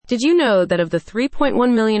Did you know that of the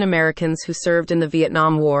 3.1 million Americans who served in the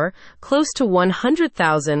Vietnam War, close to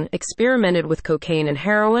 100,000 experimented with cocaine and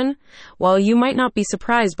heroin? While you might not be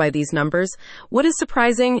surprised by these numbers, what is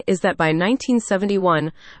surprising is that by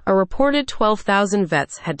 1971, a reported 12,000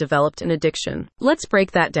 vets had developed an addiction. Let's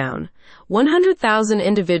break that down. 100,000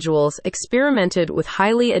 individuals experimented with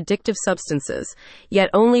highly addictive substances, yet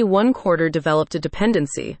only 1/4 developed a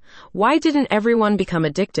dependency. Why didn't everyone become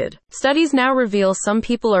addicted? Studies now reveal some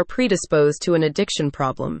people are predisposed to an addiction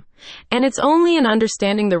problem. And it's only in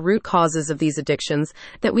understanding the root causes of these addictions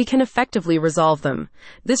that we can effectively resolve them.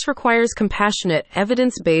 This requires compassionate,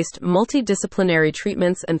 evidence-based, multidisciplinary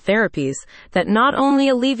treatments and therapies that not only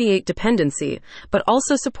alleviate dependency, but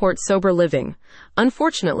also support sober living.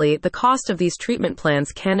 Unfortunately, the cost of these treatment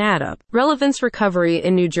plans can add up. Relevance Recovery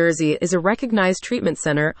in New Jersey is a recognized treatment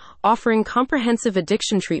center offering comprehensive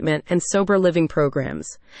addiction treatment and sober living programs.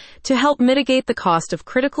 To help mitigate the cost of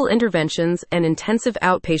critical interventions and intensive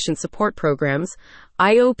outpatient support programs,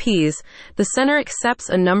 IOPs, the center accepts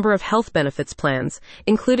a number of health benefits plans,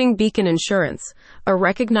 including Beacon Insurance, a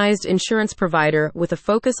recognized insurance provider with a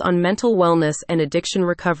focus on mental wellness and addiction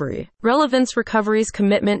recovery. Relevance Recovery's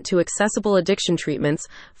commitment to accessible addiction treatments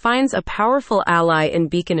finds a powerful ally in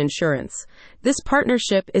Beacon Insurance. This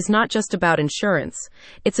partnership is not just about insurance.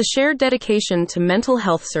 It's a shared dedication to mental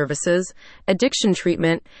health services, addiction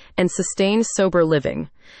treatment, and sustained sober living.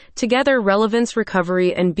 Together, Relevance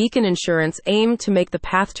Recovery and Beacon Insurance aim to make the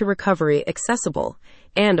path to recovery accessible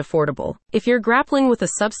and affordable. If you're grappling with a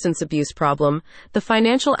substance abuse problem, the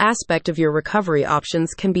financial aspect of your recovery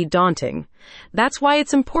options can be daunting. That's why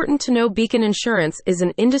it's important to know Beacon Insurance is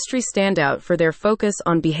an industry standout for their focus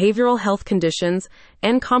on behavioral health conditions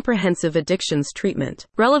and comprehensive addictions treatment.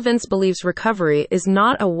 Relevance believes recovery is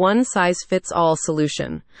not a one-size-fits-all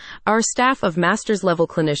solution. Our staff of master's-level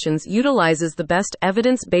clinicians utilizes the best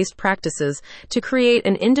evidence-based practices to create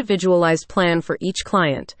an individualized plan for each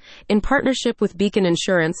client. In partnership with Beacon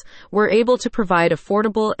Insurance, we're able to provide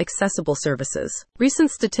affordable, accessible services. Recent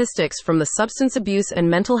statistics from the Substance Abuse and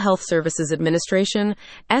Mental Health Services Administration,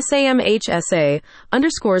 SAMHSA,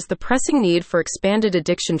 underscores the pressing need for expanded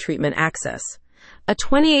addiction treatment access. A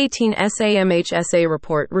 2018 SAMHSA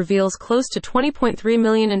report reveals close to 20.3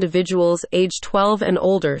 million individuals aged 12 and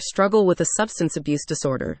older struggle with a substance abuse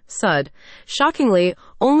disorder, SUD. Shockingly,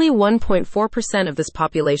 only 1.4% of this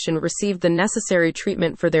population received the necessary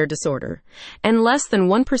treatment for their disorder, and less than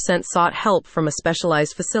 1% sought help from a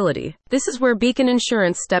specialized facility. This is where Beacon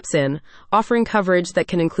Insurance steps in, offering coverage that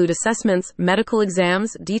can include assessments, medical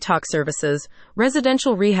exams, detox services,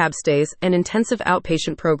 residential rehab stays, and intensive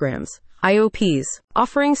outpatient programs. IOPs.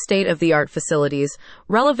 Offering state-of-the-art facilities,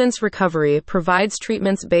 Relevance Recovery provides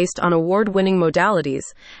treatments based on award-winning modalities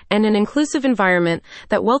and an inclusive environment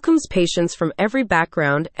that welcomes patients from every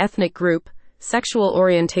background, ethnic group, sexual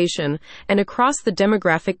orientation, and across the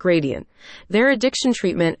demographic gradient. Their addiction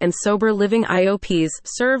treatment and sober living IOPs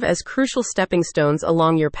serve as crucial stepping stones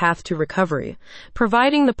along your path to recovery,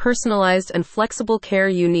 providing the personalized and flexible care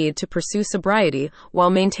you need to pursue sobriety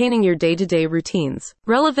while maintaining your day-to-day routines.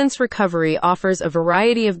 Relevance Recovery offers a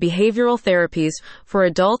variety of behavioral therapies for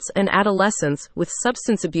adults and adolescents with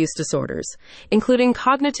substance abuse disorders, including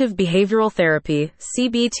cognitive behavioral therapy,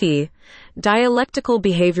 CBT, Dialectical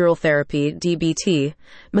Behavioral Therapy, DBT,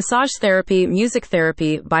 massage therapy, music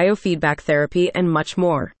therapy, biofeedback therapy, and much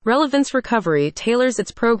more. Relevance Recovery tailors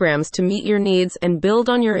its programs to meet your needs and build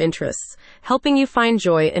on your interests, helping you find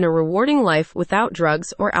joy in a rewarding life without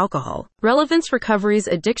drugs or alcohol. Relevance Recovery's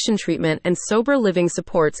addiction treatment and sober living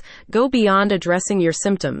supports go beyond addressing your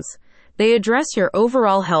symptoms. They address your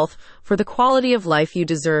overall health for the quality of life you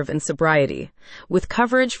deserve in sobriety. With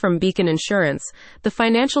coverage from Beacon Insurance, the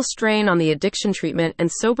financial strain on the addiction treatment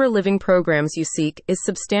and sober living programs you seek is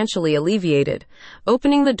substantially alleviated,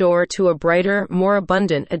 opening the door to a brighter, more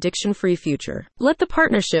abundant, addiction-free future. Let the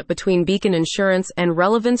partnership between Beacon Insurance and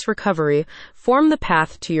Relevance Recovery form the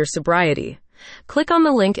path to your sobriety. Click on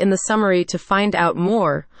the link in the summary to find out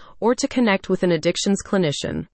more or to connect with an addictions clinician.